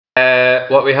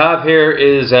What we have here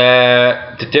is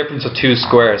the difference of two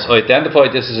squares. I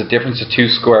identified this as a difference of two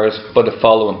squares by the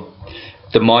following.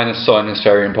 The minus sign is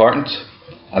very important,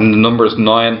 and the numbers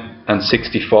 9 and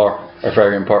 64 are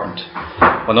very important.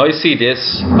 When I see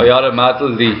this, I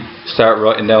automatically start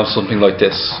writing down something like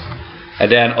this, and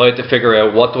then I have to figure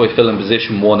out what do I fill in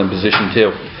position 1 and position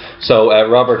 2. So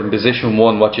Robert, in position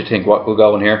 1, what do you think? What will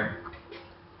go in here?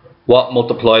 What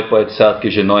multiplied by itself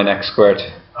gives you 9x squared?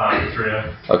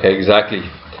 3x. Okay, exactly.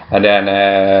 And then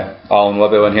Owen, what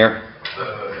about in here?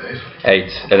 8.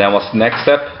 And then what's the next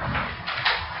step?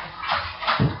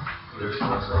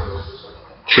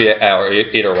 3, or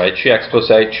either way, 3x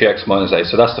plus 8, 3x minus 8.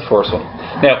 So that's the first one.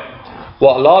 Now,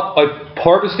 I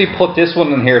purposely put this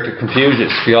one in here to confuse you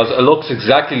because it looks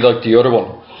exactly like the other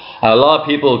one. And a lot of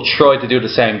people try to do the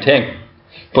same thing.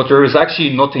 But there is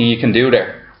actually nothing you can do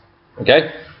there.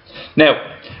 Okay?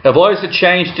 Now, if I was to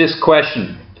change this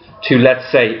question to,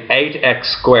 let's say, 8x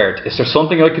squared, is there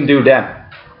something I can do then?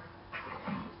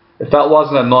 If that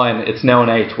wasn't a 9, it's now an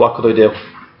 8, what could I do?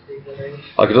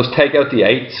 I could just take out the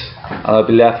 8 and I'll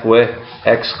be left with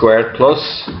x squared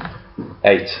plus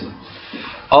 8.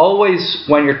 Always,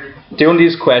 when you're doing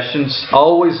these questions,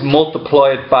 always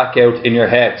multiply it back out in your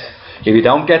head. If you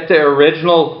don't get the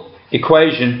original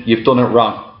equation, you've done it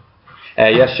wrong.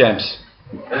 Yes, James?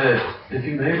 If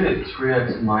you made it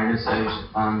 3x minus 8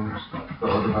 and the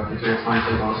other bracket 3x minus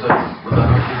 8 also, would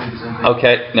that not be the same thing?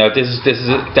 Okay, now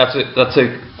that's a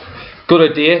good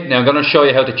idea. Now I'm going to show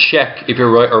you how to check if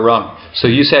you're right or wrong. So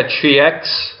you said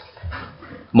 3x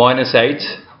minus 8,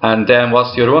 and then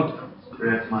what's the other one?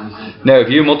 3x minus 8. Now if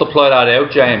you multiply that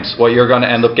out, James, what you're going to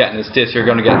end up getting is this. You're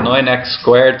going to get 9x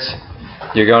squared.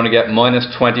 You're going to get minus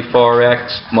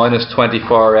 24x minus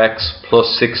 24x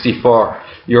plus 64.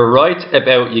 You're right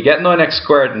about, you get 9x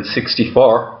squared and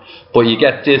 64, but you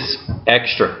get this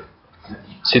extra.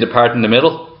 See the part in the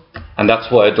middle? And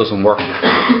that's why it doesn't work.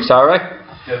 Is that right?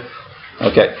 Yep.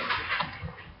 Okay.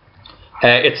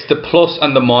 It's the plus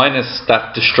and the minus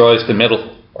that destroys the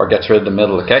middle, or gets rid of the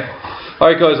middle, okay?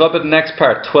 Alright guys, what about the next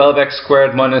part? 12x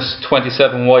squared minus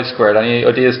 27y squared. Any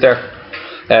ideas there?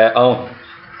 Owen?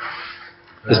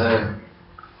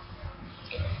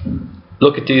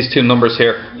 Look at these two numbers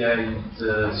here. Yeah,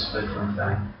 the split from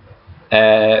bang.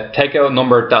 Take out a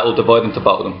number that will divide into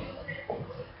both of them.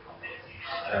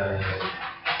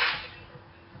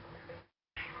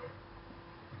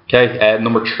 Okay,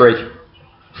 number 3.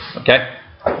 Okay,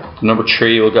 number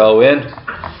 3 will go in.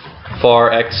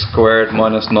 4x squared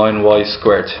minus 9y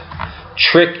squared.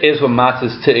 Trick is with maths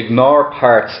is to ignore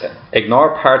parts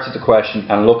of the question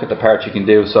and look at the parts you can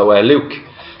do. So Luke,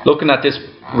 looking at this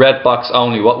red box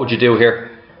only, what would you do here?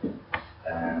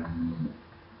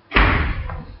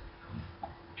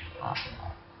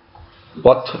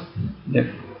 What?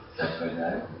 Yeah.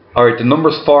 Alright, the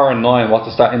numbers 4 and 9, what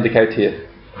does that indicate to you?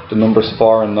 The numbers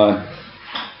 4 and 9.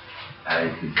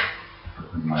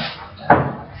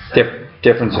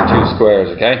 Difference of two squares,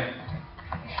 okay?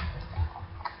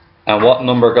 And what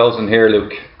number goes in here,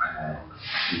 Luke?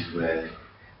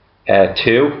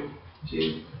 2.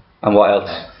 And what else?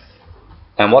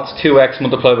 And what's 2x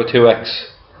multiplied by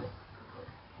 2x?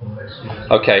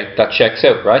 Okay, that checks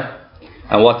out, right?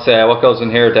 And what goes in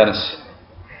here, Dennis?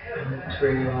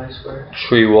 3y squared.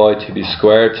 3y to be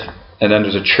squared. And then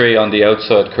there's a 3 on the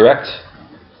outside, correct?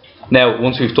 Now,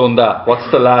 once we've done that, what's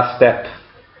the last step?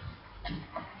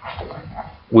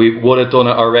 We would have done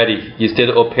it already. You did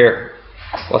it up here.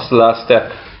 What's the last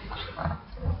step?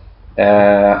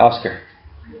 Oscar?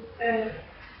 3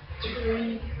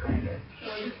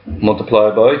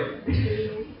 Multiply by?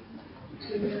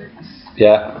 2x.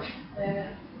 Yeah.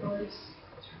 Minus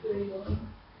 3y.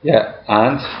 Yeah,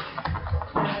 and?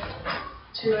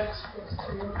 2x plus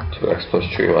 3y. 2x plus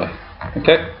 3y.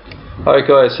 Okay. Alright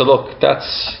guys, so look,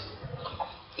 that's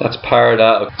part of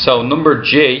that. So number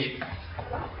G.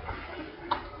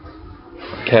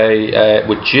 Okay,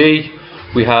 with G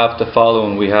we have the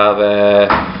following. We have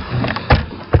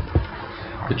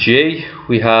with G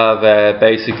we have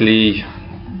basically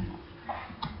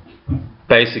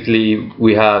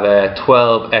we have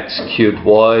 12x cubed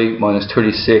y minus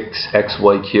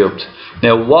 36xy cubed.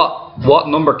 Now what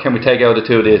number can we take out of the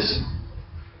two of these?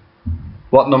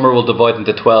 What number will divide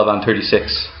into 12 and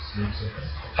 36? 6.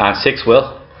 And 6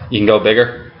 will? You can go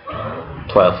bigger.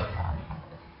 12.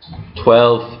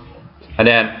 12. And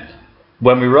then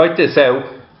when we write this out,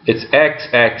 it's x,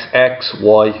 x, x,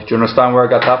 y. Do you understand where I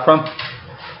got that from?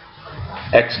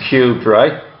 X cubed,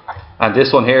 right? And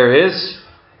this one here is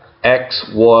x,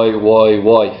 y, y,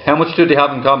 y. How much do they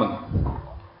have in common?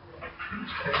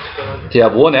 They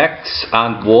have one x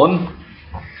and one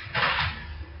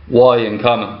y in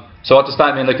common. So what does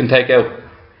that mean I can take out?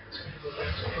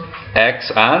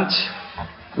 X and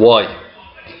y.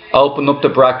 Open up the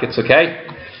brackets, okay?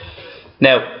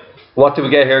 Now, what do we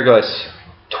get here, guys?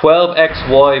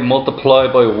 12xy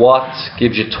multiplied by what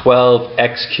gives you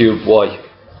 12x cubed y?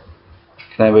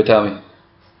 Can anybody tell me?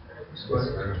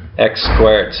 X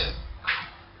squared.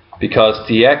 Because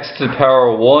the x to the power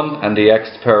of 1 and the x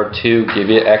to the power of 2 give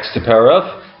you x to the power of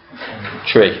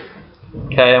 3.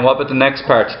 Okay, and what about the next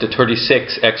part? The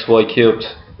 36xy cubed.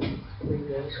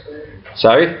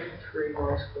 Sorry?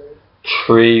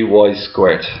 3y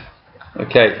squared.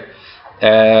 Okay.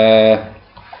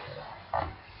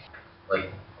 Like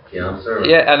the answer?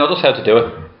 Yeah, and I'll just how to do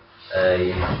it.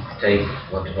 You take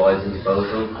what divides into both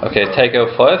of them. Okay, take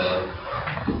out 5.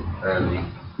 And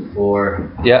the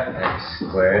 4 Yeah. x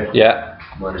squared Yeah,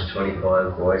 minus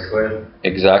 25y squared.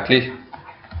 exactly.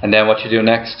 And then what you do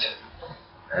next?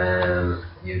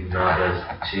 You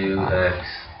add 2x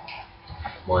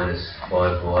minus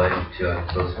 5y,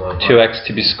 2x plus 5y. 2x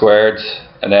to be squared,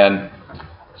 and then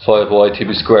 5y to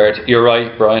be squared. You're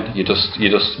right, Brian. You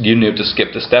knew to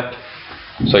skip the step,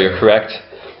 so you're correct.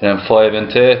 And then 5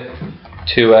 into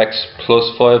 2x plus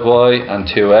 5y and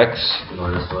 2x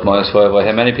minus 5y.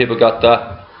 How many people got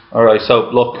that? All right. So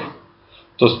look,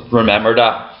 just remember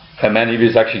that. How many of you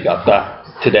actually got that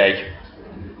today?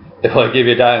 If I give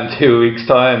you that in 2 weeks'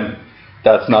 time,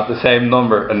 that's not the same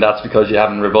number, and that's because you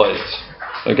haven't revised.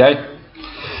 Okay?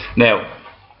 Now,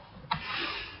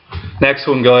 next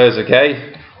one, guys,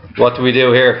 okay? What do we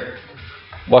do here?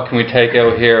 What can we take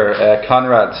out here?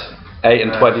 Conrad, 8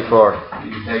 and 24.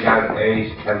 You take out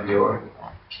 8 and your.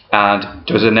 And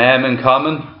there's an M in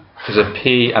common, there's a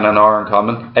P and an R in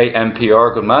common. 8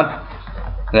 MPR, good man.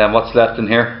 And then what's left in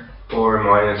here? 4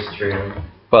 minus 3.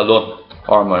 Well done.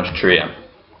 R minus 3M.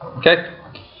 Okay?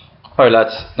 Alright,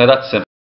 lads. Now that's simple.